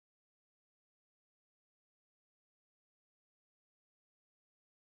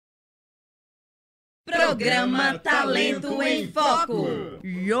Programa Talento em Foco.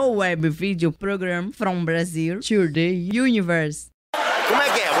 Your web video program from Brazil to the universe. Como é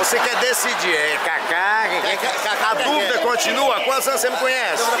que é? Você quer decidir? É Cacá? A dúvida continua? Há quantos anos você me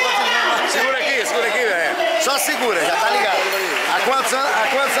conhece? Segura aqui, velho. Só segura, já tá ligado. Há quantos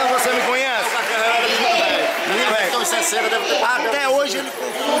anos você me conhece? Até hoje ele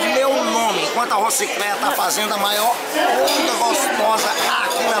confunde meu nome, enquanto a Rossiclea tá fazendo a maior onda gostosa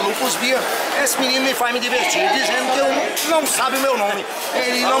aqui na Lupus Bier. Esse menino me faz me divertir, dizendo que eu não sabe o meu nome.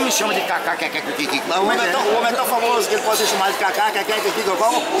 Ele não me chama de Cacá, o homem é tão famoso que ele pode ser chamado de Cacá,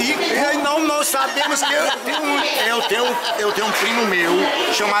 e não sabemos que eu tenho um primo meu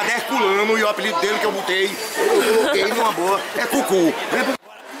chamado Herculano e o apelido dele que eu coloquei numa boa, é Cucu.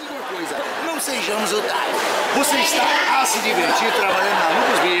 Não sejamos otários. Você está a se divertir trabalhando na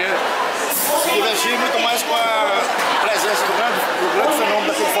Lupus Bier. Se divertir muito mais com a presença do grande fenômeno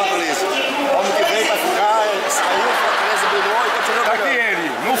daqui de Fortaleza. O ano que vem vai ficar, saiu, Fortaleza brilhou e continua. Aqui ele,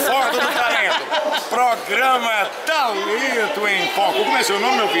 no Forte do Talento. Programa Talento em Foco. Como é seu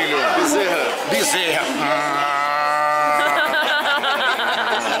nome, meu filho? Bezerra.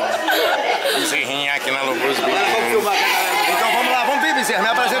 Bezerrinha aqui na Lupus Bier. Vamos filmar, então vamos lá, vamos ver, Bezerra. Me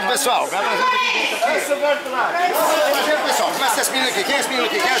apresenta o pessoal. Me apresenta aqui. Apresenta o pessoal. Começa esse menino aqui. Quem é esse menino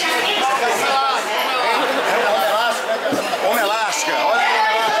aqui? Homem elástica. Olha aí,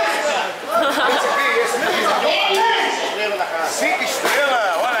 esse menino aqui. 5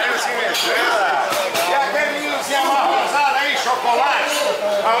 estrelas. Olha aí o 5 estrelas. E aquele meninozinho amarrosado aí, chocolate.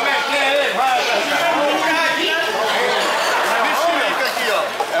 Aumenta ele, vai.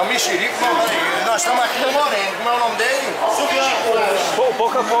 É o mexerico, nós estamos aqui no Moreno. Como é o nome dele?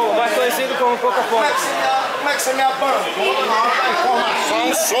 Foko, mais conhecido como Foko. Como é que você me abandonou na hora da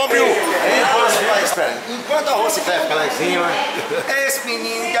informação sobre o... Espera, enquanto a Rossiclea fica lá em cima, esse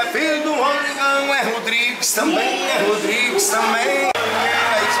menino que é filho do Rodrigão é Rodrigues também, É isso aí,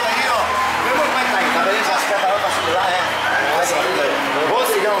 ó. Meu irmão, como é que tá aí? Tá beleza? As pedras pra subir lá,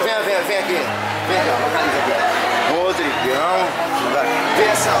 Rodrigão, vem aqui. Vem aqui, ó, localiza aqui. Rodrigão, vê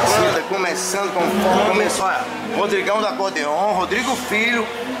essa banda começando com foco, começou a Rodrigão do acordeon, Rodrigo Filho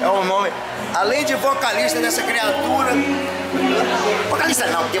é o nome, além de vocalista dessa criatura, vocalista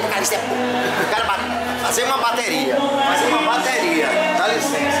não, porque vocalista é pouco, o cara fazer uma bateria, dá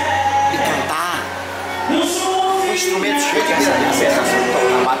licença, e cantar, um instrumento cheio de sensação de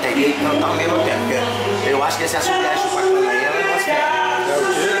tocar bateria e cantar ao mesmo tempo, eu acho que esse assobiar e chupacana aí é um negócio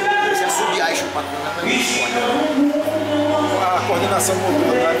que esse assobiar e chupacana é um negócio. A coordenação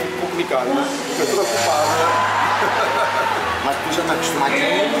motora é complicada, né? Fica tudo ocupado, né? Mas tu já tá acostumado? Não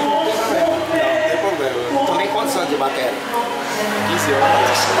tem problema. Também quantos anos de bateria? 15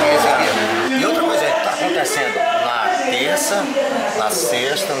 anos. E outra coisa, que tá acontecendo na terça, na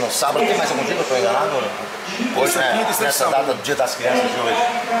sexta, no sábado, tem mais algum dia que eu tô enganado? Hoje, né? Nessa data do Dia das Crianças de hoje.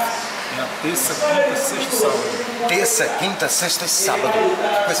 Na terça, quinta, sexta e sábado. Terça, quinta, sexta e sábado.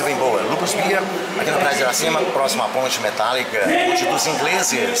 Que coisa bem boa. Lupus Bier, aqui na Praia de Iracema, próxima à ponte metálica, ponte dos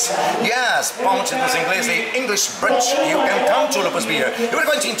ingleses. Yes, ponte dos ingleses, English Bridge. You can come to Lupus Bier. You are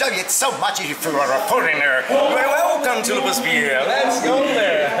going to enjoy it so much if you are a foreigner. You are welcome to Lupus Bier. Let's go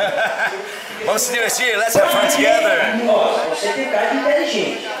there. Vamos se divertir, let's have fun together. Você tem cara de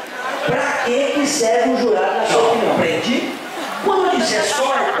inteligente. Pra que serve um jurado na sua opinião? Prende. Quando eu disser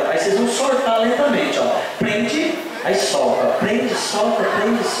solta, aí vocês vão soltar lentamente, ó. Prende, aí solta. Prende, solta,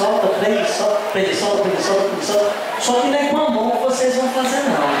 prende, solta, prende, solta, prende, solta, prende, solta, prende, solta. Só que não é com a mão que vocês vão fazer,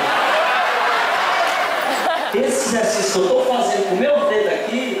 não. Esse exercício que eu estou fazendo com o meu dedo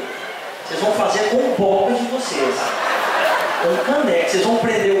aqui, vocês vão fazer com o boca de vocês. Com o caneco. Vocês vão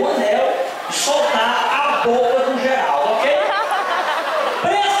prender o anel e soltar a boca do geral, ok?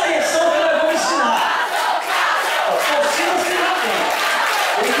 Presta atenção que nós vamos ensinar.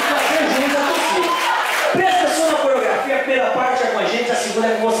 Tem que fazer junto a você. Presta atenção na coreografia, a primeira parte é com a gente, a segunda é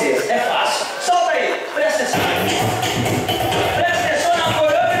com vocês. É fácil. Solta aí, presta atenção. Presta atenção na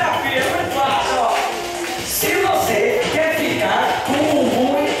coreografia, é muito fácil, ó. Se você quer ficar com um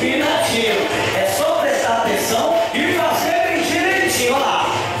bumbum empinadinho, é só prestar atenção e fazer bem direitinho, ó lá.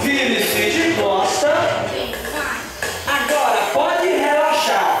 Vire-se de costa. Agora, pode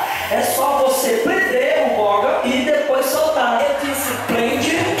relaxar. É só você prender o boga e depois soltar. Eu disse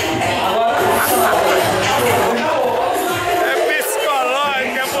prende. Agora solta. É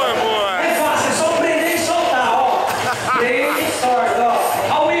psicológica,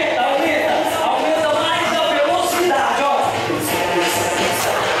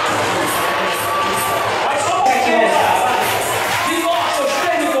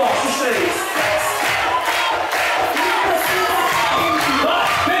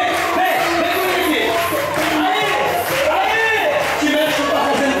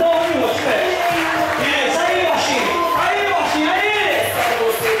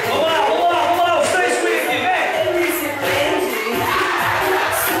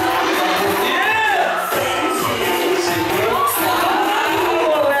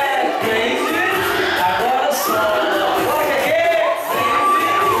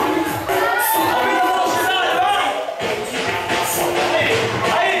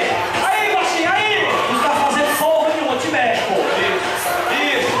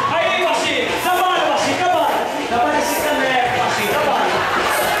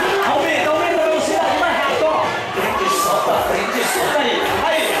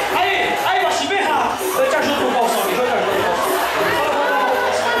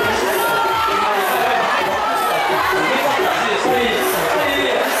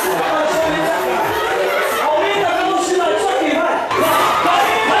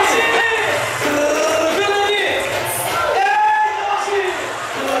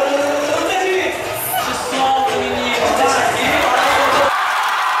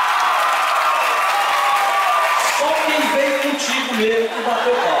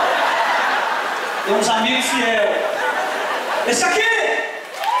 fiel. Esse aqui!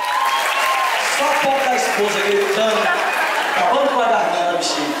 Só a ponta da esposa gritando, acabando com a garganta,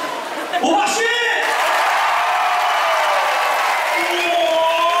 bichinho. O baixinho!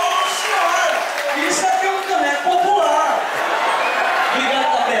 Nossa senhora! Isso aqui é um caneco popular. Obrigado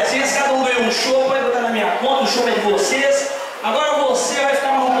pela presença, cada um ganhou um show, vai botar na minha conta, o show é de vocês. Agora você vai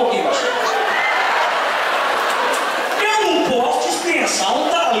ficar mais um pouquinho, baixinho. Eu não posso dispensar um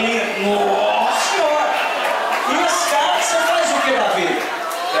talento. Nossa senhora! E esse cara, você faz o que da vida?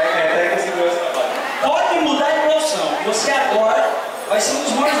 Pode mudar de profissão. Você agora vai ser um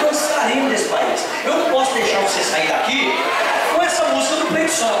dos maiores dançarinos desse país. Eu não posso deixar você sair daqui com essa música do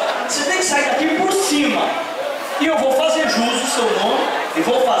peito só. Você tem que sair daqui por cima. E eu vou fazer jus ao seu nome e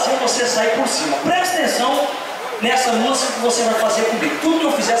vou fazer você sair por cima. Presta atenção nessa música que você vai fazer comigo. Tudo que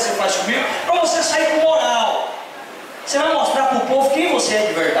eu fizer você faz comigo para você sair com moral. Você vai mostrar pro povo quem você é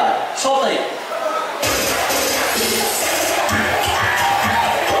de verdade. Solta aí.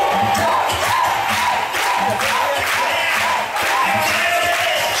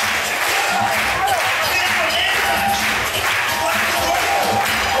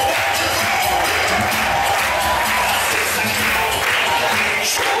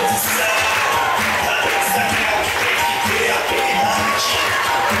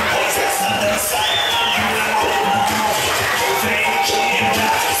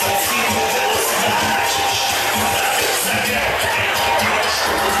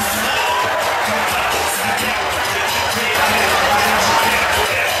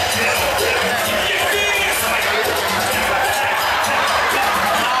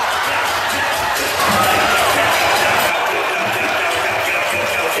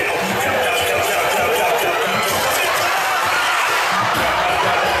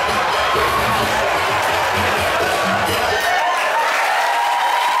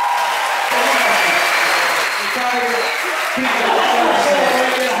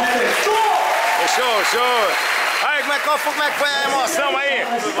 Show! Aí, como é que foi a emoção aí?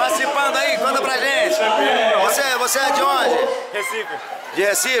 Participando aí, conta pra gente. Você é de onde? Recife. De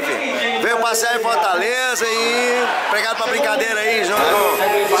Recife? Veio passear em Fortaleza e pregado pra brincadeira aí, junto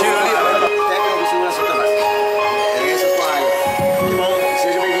com TiRULLiPA. Técnico de segurança também. Essas coisas. Que bom,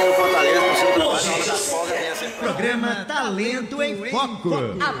 seja bem-vindo ao Fortaleza, pro seu trabalho. Programa Talento em Foco.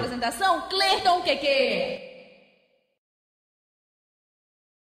 Apresentação Klerton, QQ.